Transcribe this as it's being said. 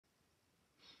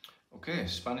Okay,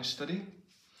 Spanish study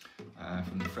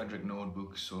from the Frederick Noad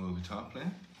book, Solo Guitar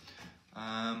Player.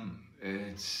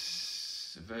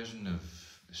 It's a version of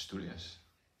Asturias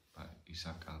by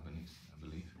Issac, Albeniz, I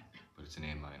believe, but it's in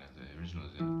A minor. The original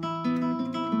is in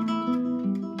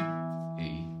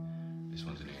E. This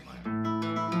one's in A minor,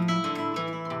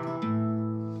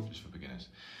 just for beginners.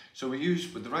 So we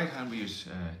use, with the right hand, we use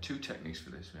two techniques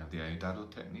for this. We have the ayudado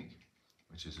technique,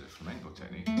 which is a flamenco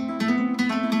technique.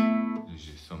 Use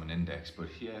your thumb and index, but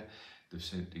here they've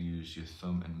said to use your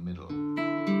thumb and middle.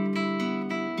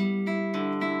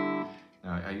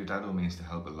 Now, ayudado means to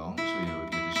help along, so you're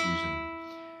just using,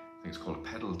 I think it's called a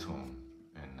pedal tone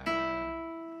in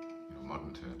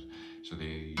modern terms. So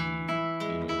the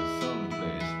thumb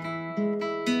plays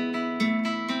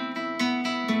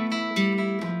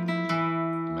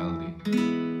the melody,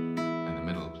 and the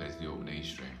middle plays the open E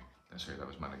string. Sorry, that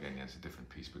was Malagueña, it's a different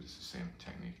piece, but it's the same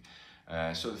technique.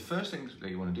 So the first thing that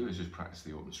you want to do is just practice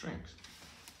the open strings.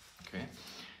 Okay,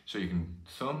 so you can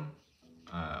thumb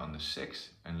on the 6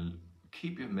 and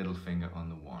keep your middle finger on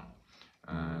the 1.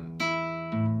 And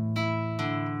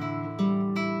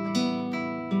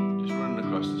just running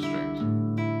across the strings.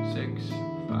 6,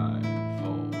 5,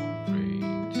 4, 3,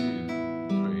 2,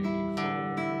 3,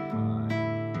 4,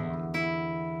 5,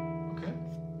 1. Okay?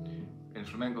 In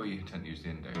flamenco, you tend to use the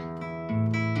index.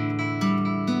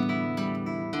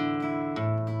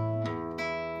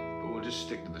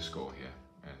 Stick to the score here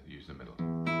and use the middle.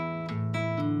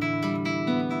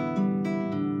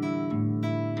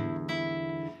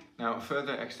 Now, a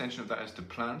further extension of that is to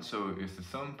plant. So if the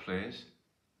thumb plays,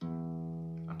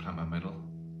 I plant my middle.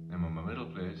 Then when my middle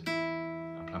plays,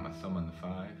 I plant my thumb on the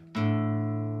 5.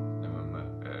 Then when my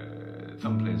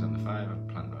thumb plays on the 5, I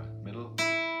plant my middle.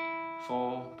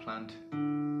 4, plant.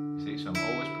 See, so I'm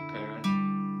always preparing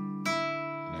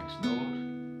the next note.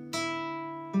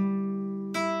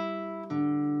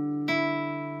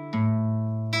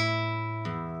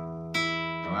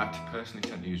 I personally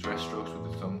tend to use rest strokes with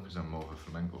the thumb because I'm more of a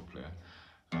flamenco player,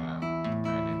 and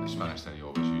in the Spanish study you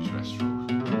always use rest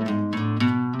strokes.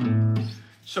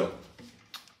 So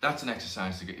that's an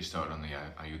exercise to get you started on the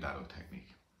ayudado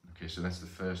technique. Okay, so that's the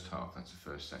first half, that's the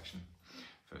first section,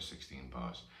 first 16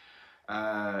 bars.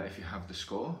 If you have the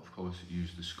score, of course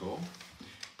use the score,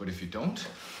 but if you don't,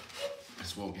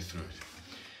 let's walk you through it.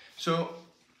 So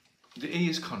the E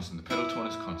is constant, the pedal tone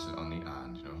is constant on the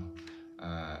and,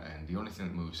 and the only thing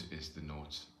that moves is the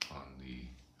notes on the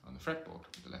fretboard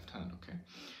with the left hand. Okay,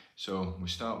 so we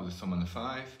start with the thumb on the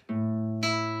 5,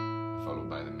 followed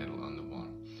by the middle on the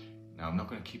 1. Now I'm not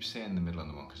going to keep saying the middle on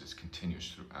the 1 because it's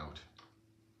continuous throughout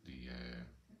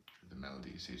the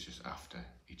melody. You see, it's just after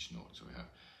each note. So we have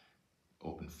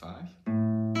open 5,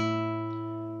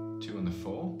 2 on the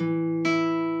 4,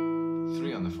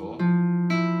 3 on the 4,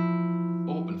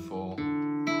 open 4,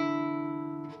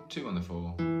 2 on the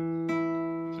 4.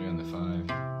 3 on the 5,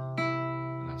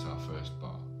 and that's our first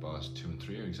bar. Bars 2 and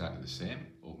 3 are exactly the same.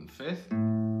 Open 5th, 2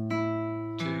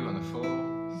 on the 4, 3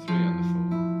 on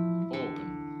the 4, open,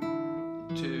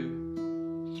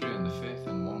 2, 3 on the 5th,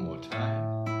 and one more time.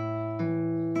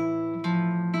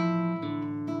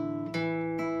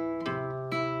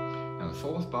 Now the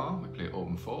 4th bar, we play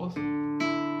open 4th,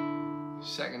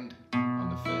 2nd on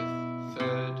the 5th,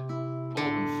 3rd,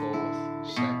 open 4th,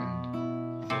 2nd,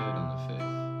 3rd on the 5th.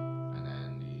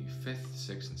 5th,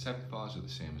 6th and 7th bars are the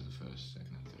same as the 1st,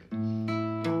 2nd and 3rd.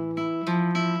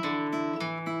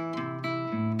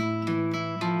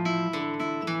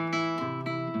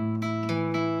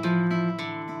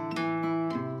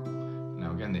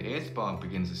 Now again, the 8th bar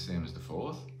begins the same as the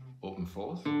 4th, open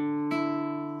 4th,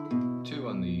 2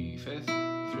 on the 5th,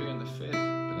 3 on the 5th,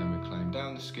 but then we climb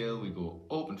down the scale, we go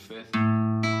open 5th, 3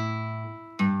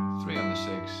 on the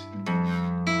 6th,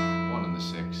 1 on the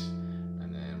 6th,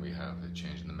 the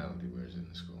change in the melody, whereas in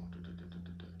the score.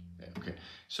 Yeah, okay,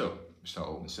 so we start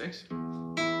open 6, 2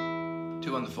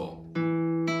 on the 4,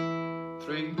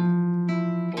 3,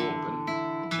 open,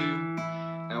 2.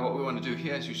 Now what we want to do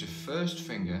here is use your first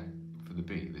finger for the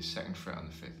B, the 2nd fret on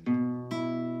the 5th.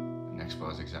 The next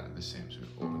bar is exactly the same, so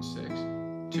open 6,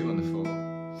 2 on the 4,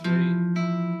 3,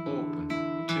 open,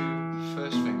 2,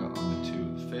 first finger on the 2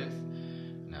 and the 5th.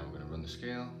 Now we're going to run the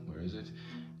scale, where is it?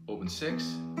 Open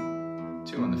 6,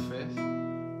 2 on the 5th,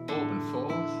 open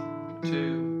 4th, 2,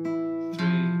 3,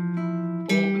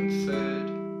 open 3rd,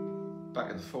 back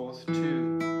at the 4th, 2,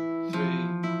 3,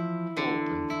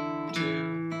 open,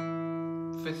 2,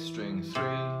 5th string, 3,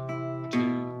 2,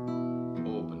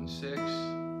 open 6,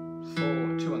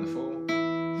 4, 2 on the 4,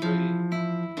 3,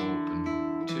 open,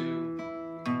 2,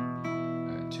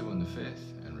 2 on the 5th,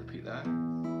 and repeat that.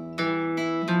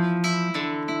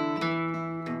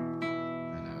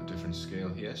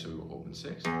 Okay, so we go open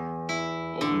 6, open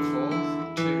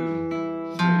 4th, 2, 3,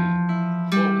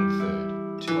 open 3rd,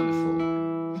 2 on the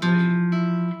 4th, 3,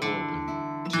 open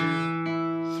 2,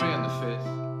 3 on the 5th,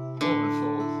 open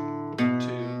 4th,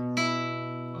 2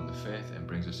 on the 5th, and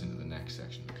brings us into the next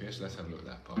section. Okay, so let's have a look at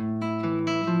that part.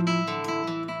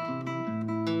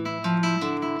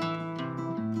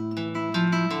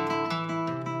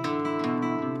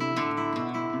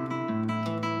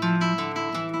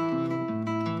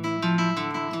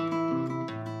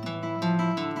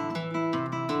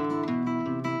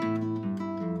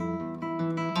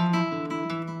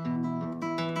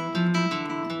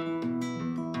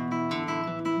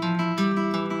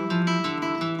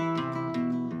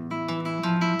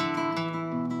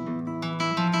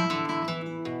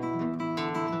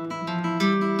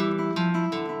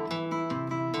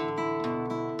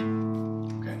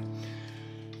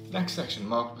 Next section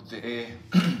marked with the A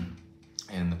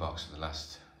in the box for the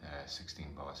last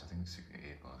 16 bars, I think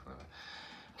 8 bars, whatever.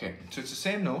 Okay, so it's the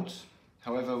same notes,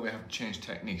 however we have changed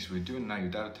techniques. We're doing now your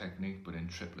data technique but in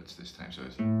triplets this time. So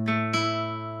it's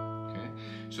okay.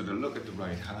 So to look at the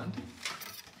right hand,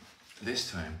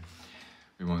 this time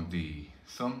we want the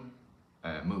thumb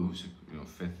moves,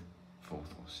 5th, 4th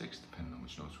or 6th, depending on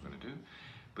which notes we're going to do.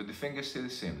 But the fingers stay the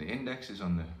same. The index is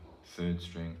on the 3rd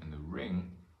string and the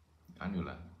ring,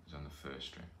 annular, is on the 1st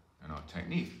string. And our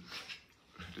technique,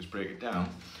 just break it down.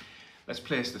 Let's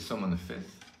place the thumb on the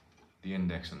 5th, the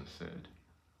index on the 3rd,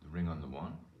 the ring on the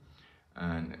 1.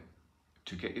 And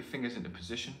to get your fingers into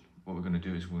position, what we're going to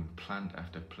do is we'll plant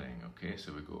after playing, okay?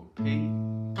 So we go P,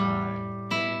 I,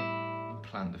 A,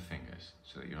 plant the fingers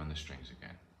so that you're on the strings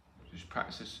again. Just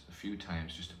practice this a few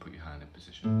times just to put your hand in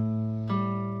position.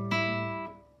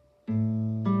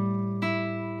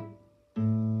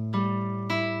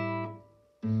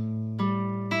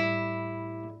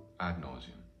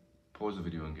 Pause the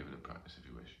video and give it a practice if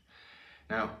you wish.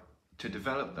 Now, to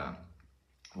develop that,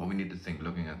 what we need to think,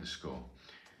 looking at the score,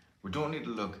 we don't need to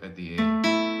look at the A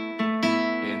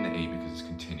and the E because it's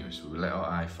continuous. We will let our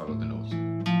eye follow the notes,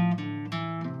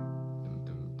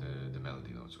 the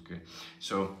melody notes, okay?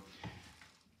 So,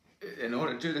 in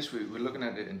order to do this, we're looking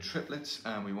at it in triplets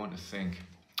and we want to think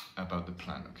about the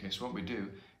plan, okay? So what we do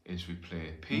is we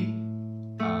play P,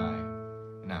 I.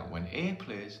 Now, when A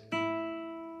plays,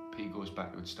 P goes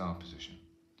back to its start position,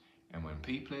 and when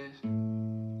P plays,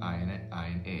 I and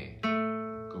A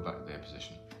go back to their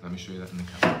position. Let me show you that in the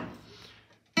camera.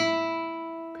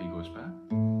 P goes back,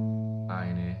 I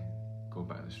and A go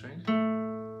back to the strings.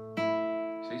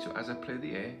 See, so as I play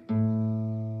the A,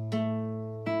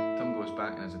 thumb goes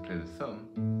back, and as I play the thumb,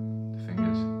 the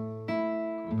fingers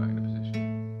go back into position.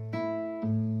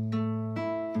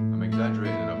 I'm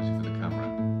exaggerating it obviously for the camera.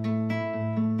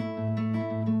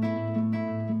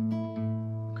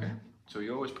 So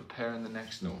you're always preparing the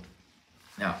next note.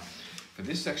 Now, for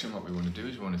this section, what we want to do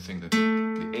is we want to think that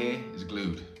the A is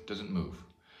glued, doesn't move.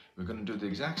 We're going to do the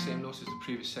exact same notes as the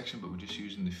previous section, but we're just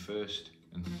using the 1st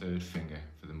and 3rd finger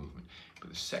for the movement. But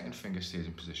the 2nd finger stays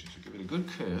in position. So give it a good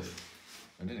curve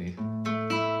underneath.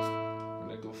 Don't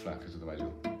let it go flat, because otherwise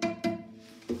you'll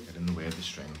get in the way of the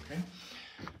string, okay?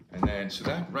 And then, so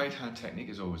that right hand technique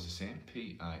is always the same.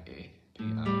 P, I, A, P, I, A, P,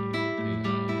 I, A, P,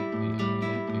 I,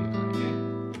 A, P, I, A.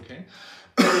 Okay,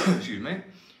 excuse me.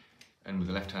 And with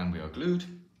the left hand we are glued,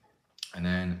 and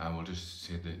then I will just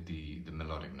say the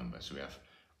melodic number. So we have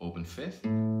open 5th,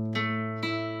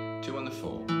 2 on the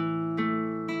 4, 3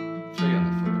 on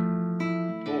the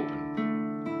 4, open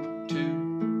 2,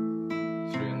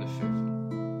 3 on the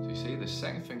 5th. So you see the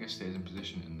 2nd finger stays in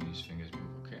position and these fingers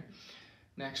move. Okay,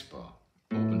 next bar,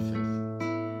 open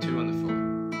 5th, 2 on the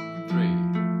 4,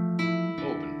 3,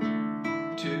 open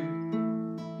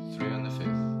 2, 3 on the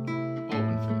 5th.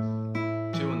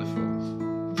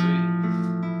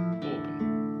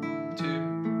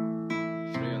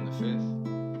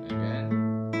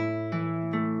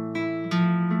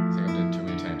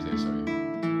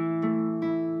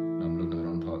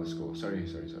 Sorry.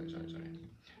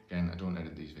 Again, I don't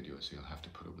edit these videos, so you'll have to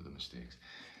put up with the mistakes.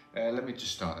 Let me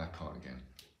just start that part again.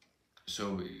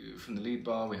 So from the lead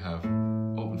bar we have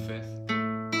open 5th,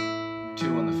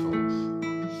 2 on the 4th,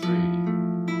 3,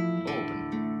 open,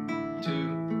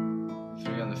 2,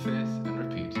 3 on the 5th, and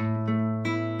repeat. 3,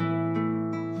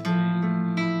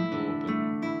 open,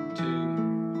 2,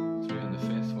 3 on the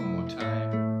 5th, one more time.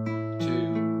 2,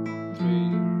 3,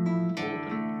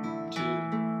 open, 2,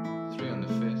 3 on the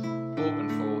 5th, open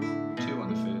 4th, 2 on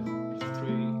the 5th,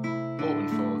 3, open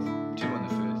 4th, 2 on the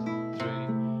 5th, 3,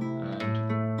 and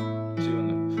 2 on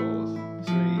the 4th,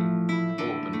 3,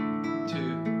 open, 2,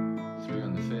 3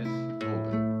 on the 5th,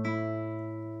 open,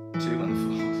 2 on the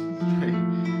 4th, 3,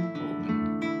 open,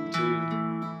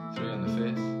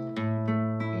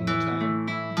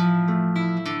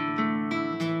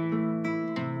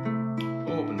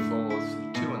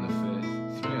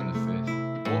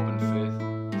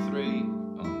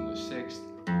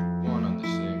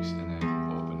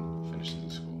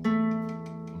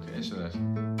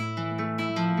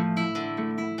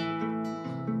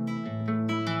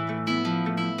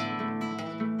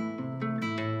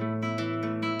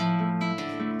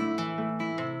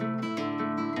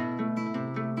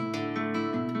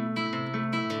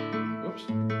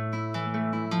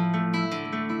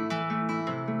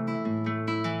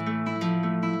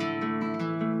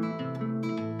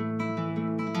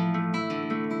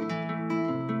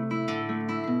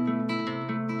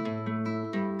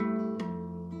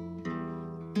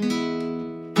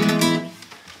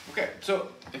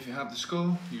 you have the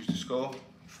score, use the score,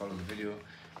 follow the video.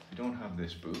 If you don't have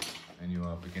this book and you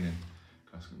are beginning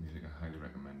classical music, I highly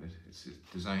recommend it. It's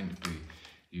designed to be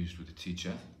used with a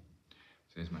teacher.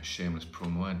 So there's my shameless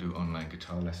promo. I do online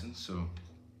guitar lessons, so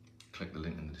click the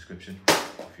link in the description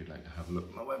if you'd like to have a look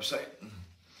at my website.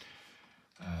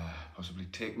 Possibly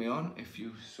take me on if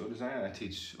you so desire. I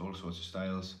teach all sorts of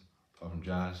styles, apart from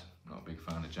jazz. I'm not a big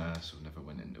fan of jazz, so never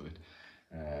went into it.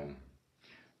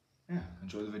 Yeah,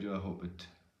 enjoy the video. I hope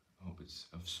it's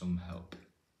of some help.